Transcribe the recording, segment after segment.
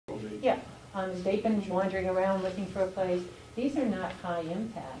Yeah, they've been wandering around looking for a place. These are not high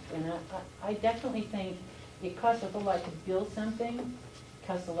impact, and I definitely think it costs a lot to build something, it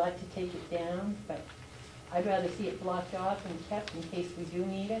costs a lot to take it down, but I'd rather see it blocked off and kept in case we do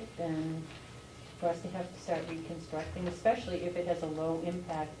need it than for us to have to start reconstructing, especially if it has a low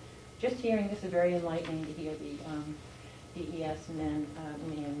impact. Just hearing this is very enlightening to hear the DES men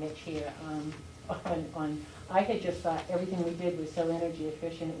and Mitch here on. I had just thought everything we did was so energy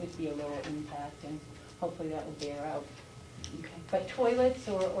efficient, it would be a lower impact, and hopefully that will bear out. Okay. But toilets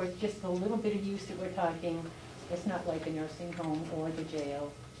or just a little bit of use that we're talking, it's not like a nursing home or the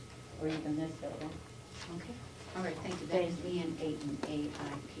jail or even this building. Okay. All right, thank you. That is Leanne Aiton,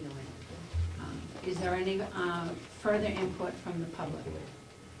 AIPON. Is there any further input from the public?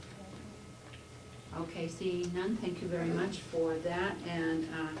 Okay, seeing none, thank you very much for that. And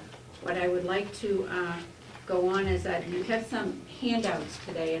what I would like to go on is that you have some handouts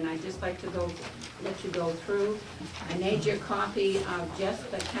today, and I'd just like to let you go through. I made your copy of just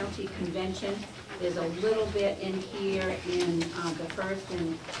the county convention. There's a little bit in here in the first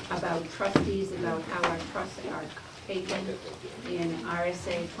and about trustees, about how our trusts are taken in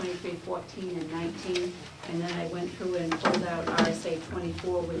RSA 23, 14, and 19. And then I went through and pulled out RSA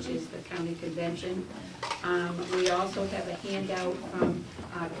 24, which is the county convention. We also have a handout from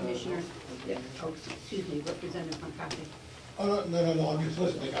Commissioner, Representative McCarthy. Oh, no, I'm just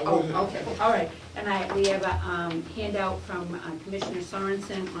listening. Okay, all right. And we have a handout from Commissioner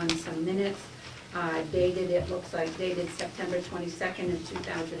Sorensen on some minutes. It looks like dated September 22nd of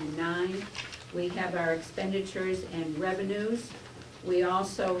 2009. We have our expenditures and revenues. We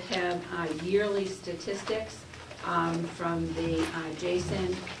also have yearly statistics from the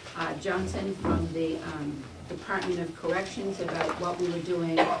Jason Johnson from the Department of Corrections about what we were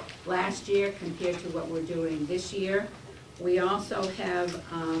doing last year compared to what we're doing this year. We also have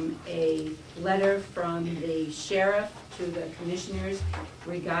a letter from the sheriff to the commissioners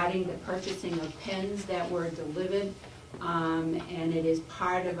regarding the purchasing of pens that were delivered, and it is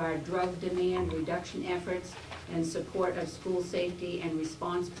part of our drug demand reduction efforts and support of school safety and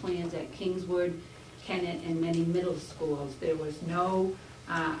response plans at Kingswood, Kennett, and many middle schools. There was no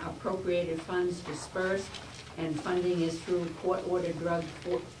appropriated funds dispersed, and funding is through court-ordered drug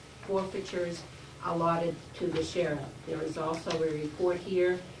forfeitures allotted to the sheriff. There is also a report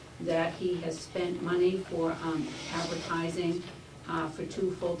here that he has spent money for advertising for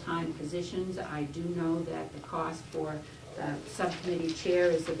 2 full-time positions. I do know that the cost for the subcommittee chair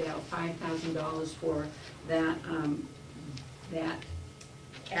is about $5,000 for that that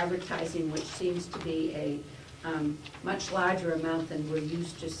advertising, which seems to be a much larger amount than we're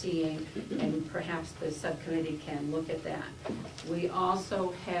used to seeing, and perhaps the subcommittee can look at that. We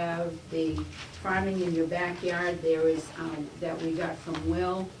also have the farming in your backyard. There is that we got from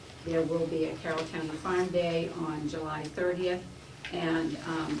Will. There will be a Carroll County Farm Day on July 30th, and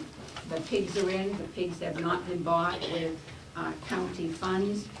the pigs are in. The pigs have not been bought with county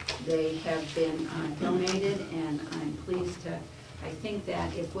funds. They have been donated, and I'm pleased to. I think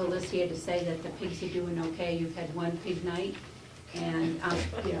that if Will is here to say that the pigs are doing okay, you've had one pig night, and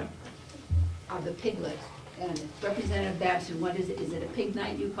the piglets. And Representative Babson, what is it? Is it a pig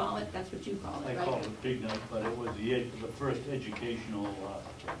night you call it? That's what you call it, right? I call it a pig night, but it was the first educational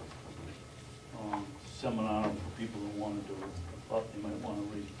seminar for people who wanted to, thought they might want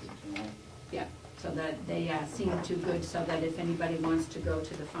to raise pigs, you know? Yeah, so that they seem too good, so that if anybody wants to go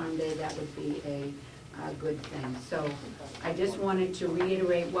to the farm day, that would be a good thing. So I just wanted to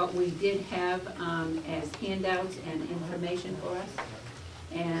reiterate what we did have as handouts and information for us.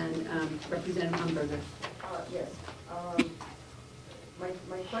 And Representative Umberger. Yes.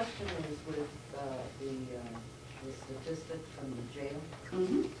 My question is with the statistics from the jail.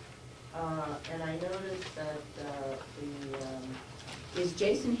 Mm-hmm. And I noticed that is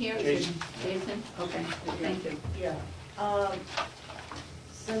Jason here? Jason. Jason? Okay, thank you. Yeah.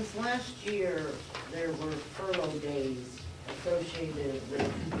 Since last year, there were furlough days associated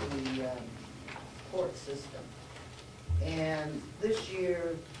with the court system. And this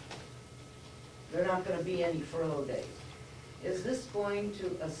year, there are not going to be any furlough days. Is this going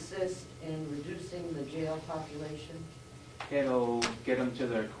to assist in reducing the jail population? It'll get them to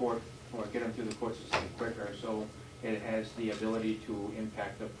the court, or get them through the court system quicker, so it has the ability to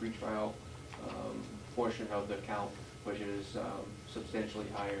impact the pretrial portion of the count, which is substantially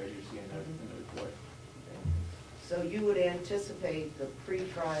higher, as you see in the report. So you would anticipate the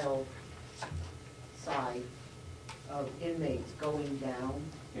pretrial side of inmates going down?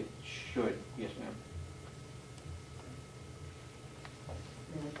 It should, yes, ma'am.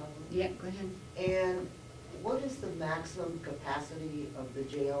 May I follow? Yeah, go ahead. And what is the maximum capacity of the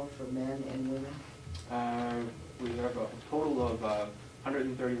jail for men and women? We have a total of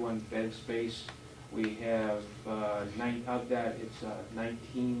 131 bed space. We have of that, it's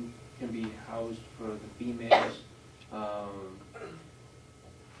 19 can be housed for the females.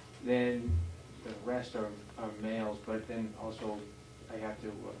 Then the rest are males, but then also I have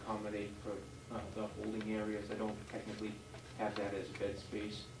to accommodate for the holding areas. I don't technically have that as bed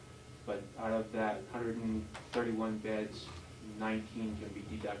space. But out of that 131 beds, 19 can be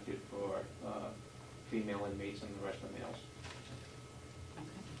deducted for female inmates and the rest are males.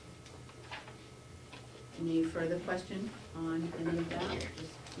 Any further question on any of that?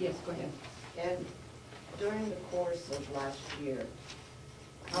 Yes, go ahead. And during the course of last year,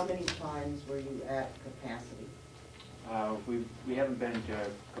 how many times were you at capacity? We haven't been to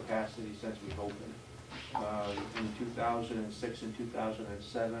capacity since we opened. In 2006 and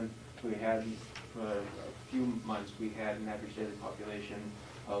 2007, we had, for a few months, we had an average daily population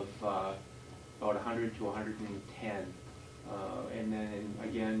of about 100 to 110. And then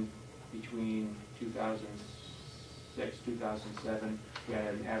again, between 2006, 2007, we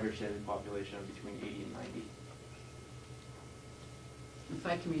had an average daily population of between 80 and 90. If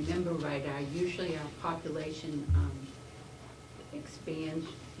I can remember right, usually our population expands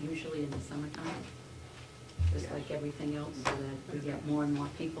usually in the summertime, just like everything else, so that we get more and more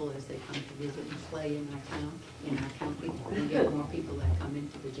people as they come to visit and play in our town, in our county. We get more people that come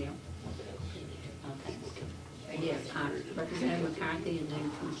into the jail. Okay. Yes, Representative McCarthy and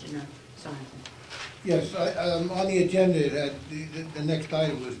then Commissioner Sorensen. Yes, on the agenda, the next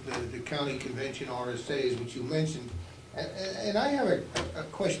item was the county convention RSAs, which you mentioned. And I have a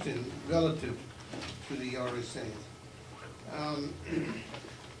question relative to the RSAs.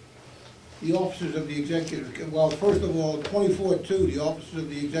 The officers of the executive, well, first of all, 24-2, the officers of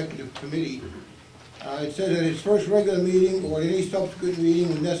the executive committee, it says at its first regular meeting or at any subsequent meeting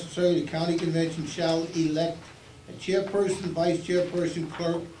when necessary, the county convention shall elect a chairperson, vice chairperson,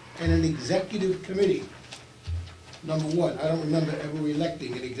 clerk, and an executive committee. Number one, I don't remember ever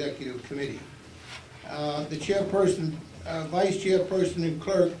electing an executive committee. The chairperson, vice chairperson, and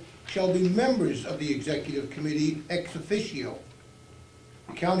clerk shall be members of the executive committee ex officio.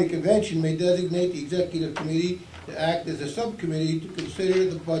 The county convention may designate the executive committee to act as a subcommittee to consider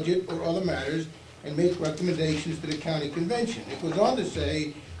the budget or other matters and make recommendations to the county convention. It goes on to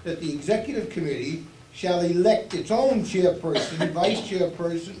say that the executive committee shall elect its own chairperson, vice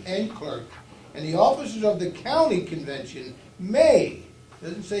chairperson, and clerk, and the officers of the county convention may,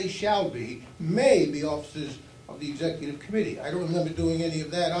 doesn't say shall be, may be officers of the executive committee. I don't remember doing any of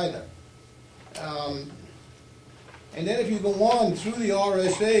that either. And then if you go on through the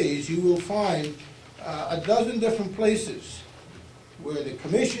RSAs, you will find a dozen different places where the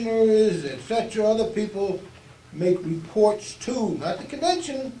commissioners, etc., other people make reports to, not the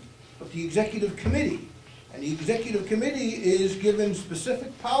convention, but the executive committee. And the executive committee is given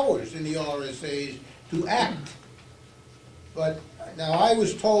specific powers in the RSAs to act. But now I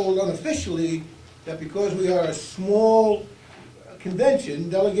was told unofficially that because we are a small convention,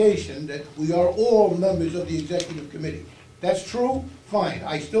 delegation, that we are all members of the executive committee. That's true, fine.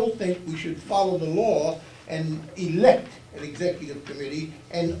 I still think we should follow the law and elect an executive committee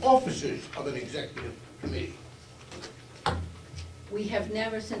and officers of an executive committee. We have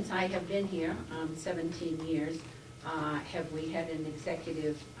never, since I have been here, 17 years, have we had an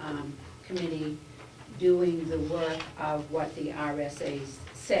executive committee doing the work of what the RSAs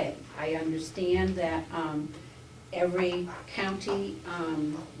say. I understand that every county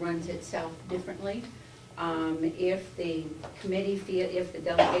runs itself differently. If the committee if the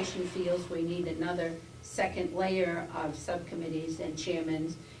delegation feels we need another second layer of subcommittees and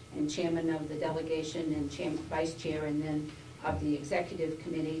chairmen, and chairman of the delegation and vice chair, and then of the executive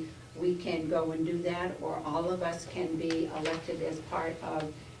committee, we can go and do that, or all of us can be elected as part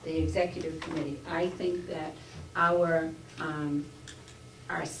of the executive committee. I think that our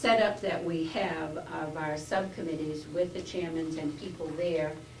setup that we have of our subcommittees with the chairmen and people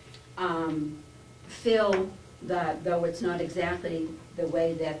there fill that, though it's not exactly the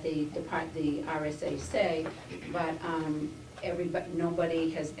way that the RSA say, but nobody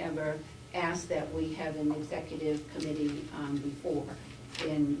has ever asked that we have an executive committee before.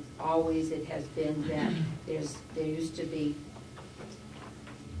 And always it has been that there used to be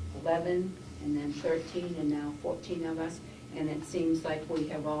 11 and then 13 and now 14 of us, and it seems like we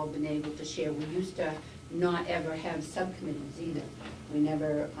have all been able to share. We used to not ever have subcommittees either. We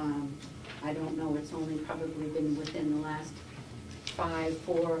never, I don't know, it's only probably been within the last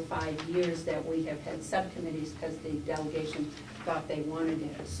 4 or 5 years that we have had subcommittees because the delegation thought they wanted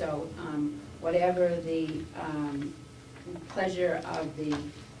it. So whatever the pleasure of the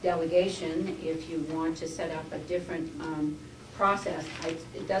delegation, if you want to set up a different process,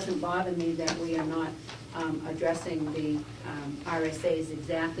 it doesn't bother me that we are not addressing the RSAs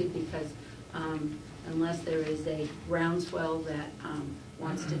exactly, because unless there is a groundswell that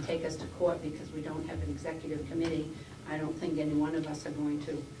wants to take us to court because we don't have an executive committee, I don't think any one of us are going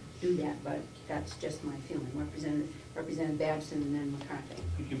to do that, but that's just my feeling. Representative Babson and then McCarthy.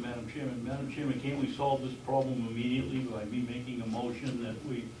 Thank you, Madam Chairman. Madam Chairman, can't we solve this problem immediately by me making a motion that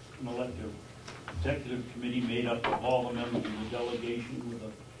we elect an executive committee made up of all the members of the delegation, with the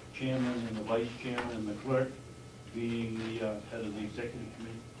chairman and the vice chairman and the clerk being the head of the executive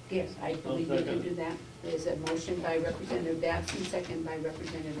committee? Yes, I believe you can do that. There's a motion by Representative Babson, second by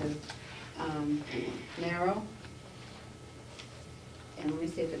Representative Narrow. And let me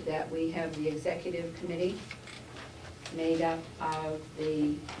say that we have the executive committee made up of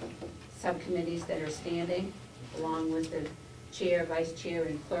the subcommittees that are standing, along with the chair, vice chair,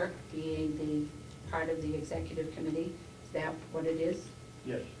 and clerk being the part of the executive committee. Is that what it is?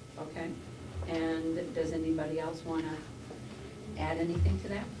 Yes. Okay. And does anybody else want to add anything to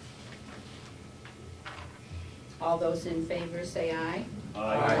that? All those in favor say aye. Aye.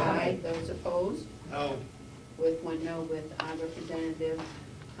 Aye. Those opposed? No. With one no, with Representative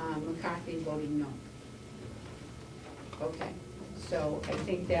McCarthy voting no. Okay, so I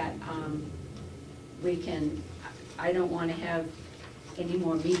think that we can, I don't want to have any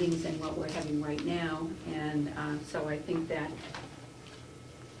more meetings than what we're having right now, and so I think it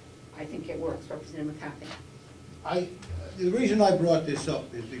works. Representative McCarthy. The reason I brought this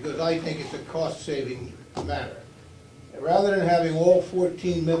up is because I think it's a cost-saving matter. Rather than having all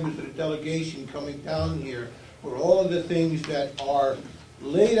 14 members of the delegation coming down here for all of the things that are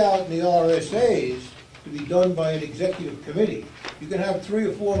laid out in the RSAs to be done by an executive committee, you can have 3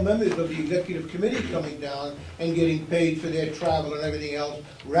 or 4 members of the executive committee coming down and getting paid for their travel and everything else,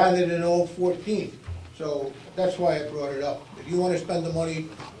 rather than all 14. So that's why I brought it up. If you want to spend the money,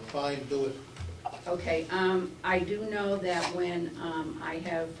 fine, do it. Okay, I do know that when I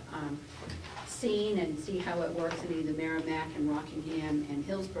have seen and see how it works in either Merrimack and Rockingham and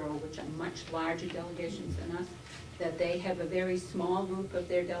Hillsborough, which are much larger delegations than us, that they have a very small group of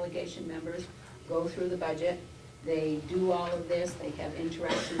their delegation members go through the budget. They do all of this, they have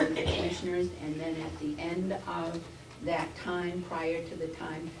interaction with the commissioners, and then at the end of that time, prior to the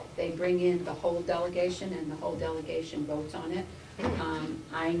time, they bring in the whole delegation, and the whole delegation votes on it.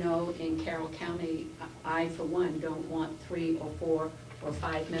 I know in Carroll County, I for one don't want 3 or 4 or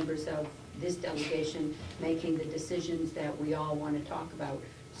 5 members of this delegation making the decisions that we all want to talk about.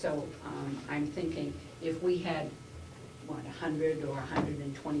 So I'm thinking if we had, 100 or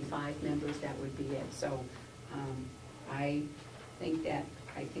 125 members, that would be it. So I think it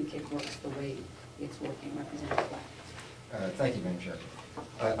works the way it's working. Representative Black. Thank you, Madam Chair.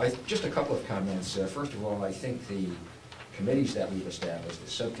 Just a couple of comments. First of all, I think the committees that we've established,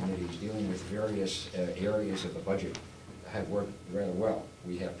 the subcommittees dealing with various areas of the budget, have worked rather well.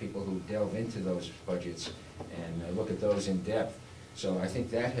 We have people who delve into those budgets and look at those in depth. So I think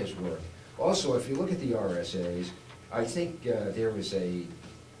that has worked. Also, if you look at the RSAs, I think there is a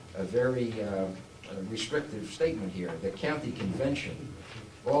very restrictive statement here. The county convention,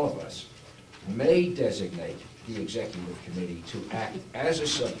 all of us, may designate the executive committee to act as a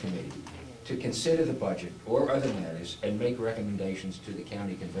subcommittee to consider the budget or other matters and make recommendations to the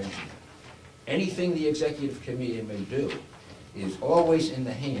county convention. Anything the executive committee may do is always in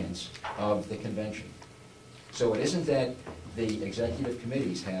the hands of the convention. So it isn't that the executive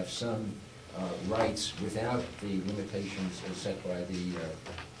committees have some rights without the limitations set by the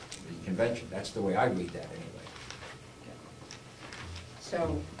convention. That's the way I read that anyway.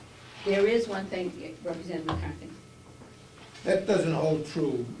 So there is one thing, Representative McCarthy. That doesn't hold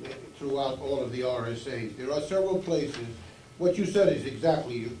true throughout all of the RSAs. There are several places. What you said is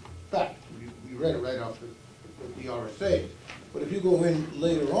exactly fact. You read it right off the RSAs. But if you go in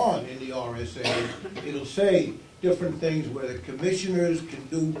later on in the RSAs, it'll say different things where the commissioners can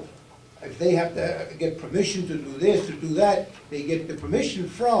do, if they have to get permission to do this, to do that, they get the permission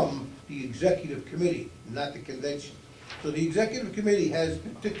from the executive committee, not the convention. So the executive committee has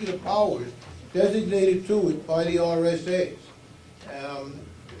particular powers designated to it by the RSAs.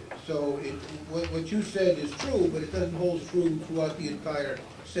 So what you said is true, but it doesn't hold true throughout the entire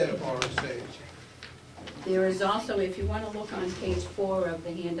set of RSAs. There is also, if you want to look on page 4 of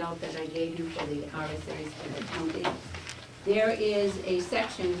the handout that I gave you for the RSAs for the county, there is a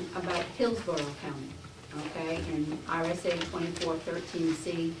section about Hillsborough County, okay? In RSA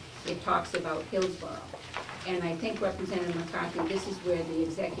 2413C, it talks about Hillsborough. And I think Representative McCarthy, this is where the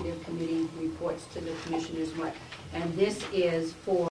executive committee reports to the commissioners what, and this is for